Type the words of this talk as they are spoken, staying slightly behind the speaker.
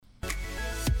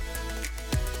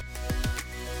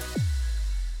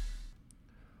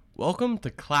Welcome to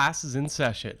Classes in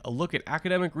Session, a look at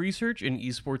academic research in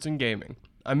esports and gaming.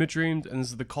 I'm Mitch Reams, and this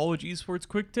is the College Esports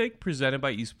Quick Take presented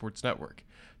by Esports Network.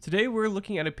 Today we're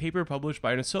looking at a paper published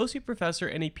by an associate professor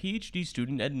and a PhD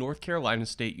student at North Carolina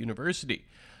State University.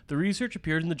 The research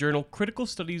appeared in the journal Critical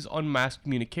Studies on Mass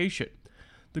Communication.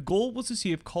 The goal was to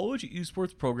see if college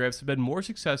esports programs have been more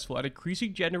successful at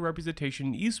increasing gender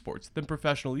representation in esports than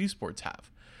professional esports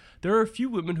have. There are a few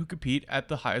women who compete at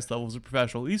the highest levels of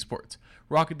professional esports.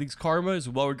 Rocket League's Karma is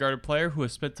a well-regarded player who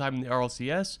has spent time in the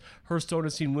RLCS, Hearthstone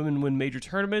has seen women win major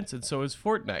tournaments, and so has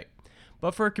Fortnite.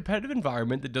 But for a competitive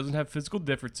environment that doesn't have physical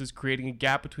differences creating a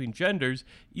gap between genders,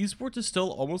 esports is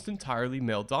still almost entirely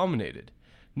male-dominated.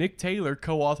 Nick Taylor,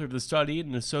 co-author of the study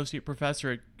and an associate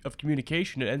professor of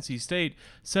communication at NC State,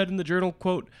 said in the journal,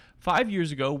 quote, 5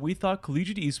 years ago, we thought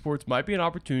collegiate esports might be an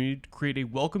opportunity to create a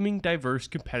welcoming, diverse,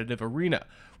 competitive arena,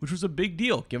 which was a big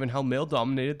deal given how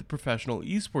male-dominated the professional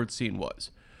esports scene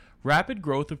was. Rapid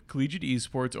growth of collegiate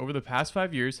esports over the past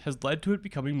 5 years has led to it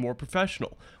becoming more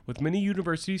professional, with many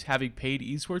universities having paid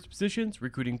esports positions,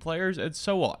 recruiting players, and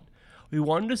so on. We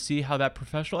wanted to see how that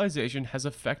professionalization has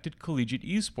affected collegiate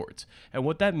esports and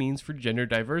what that means for gender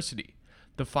diversity.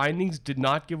 The findings did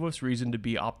not give us reason to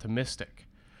be optimistic.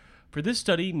 For this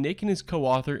study, Nick and his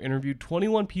co-author interviewed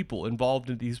 21 people involved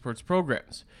in the esports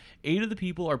programs. 8 of the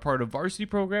people are part of varsity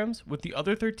programs, with the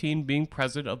other 13 being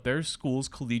president of their school's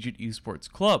collegiate esports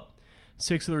club.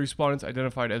 6 of the respondents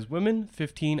identified as women,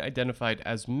 15 identified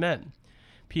as men.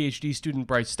 PhD student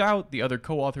Bryce Stout, the other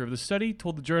co-author of the study,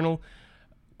 told the journal,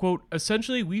 quote,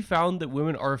 essentially, we found that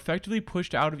women are effectively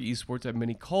pushed out of esports at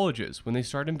many colleges when they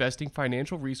start investing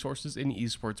financial resources in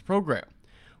esports program.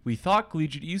 We thought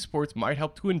collegiate esports might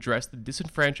help to address the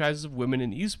disenfranchises of women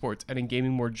in esports and in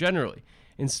gaming more generally.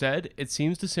 Instead, it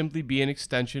seems to simply be an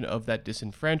extension of that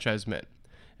disenfranchisement.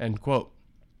 End quote.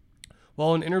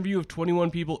 While an interview of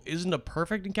 21 people isn't a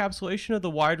perfect encapsulation of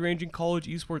the wide-ranging college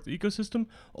esports ecosystem,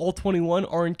 all 21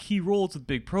 are in key roles with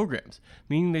big programs,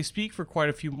 meaning they speak for quite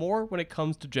a few more when it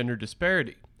comes to gender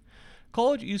disparity.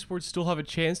 College esports still have a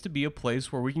chance to be a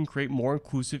place where we can create more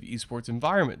inclusive esports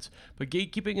environments, but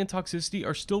gatekeeping and toxicity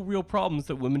are still real problems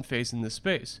that women face in this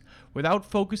space. Without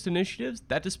focused initiatives,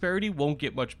 that disparity won't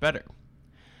get much better.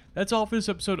 That's all for this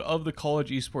episode of the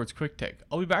College Esports Quick Take.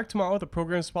 I'll be back tomorrow with a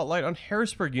program spotlight on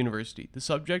Harrisburg University, the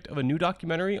subject of a new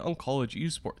documentary on college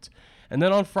esports. And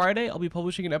then on Friday, I'll be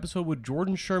publishing an episode with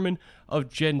Jordan Sherman of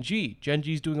Gen G. Gen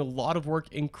G is doing a lot of work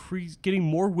getting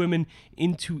more women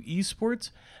into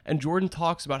esports, and Jordan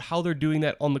talks about how they're doing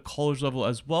that on the college level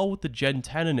as well with the Gen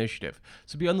 10 initiative.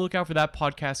 So be on the lookout for that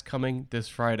podcast coming this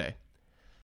Friday.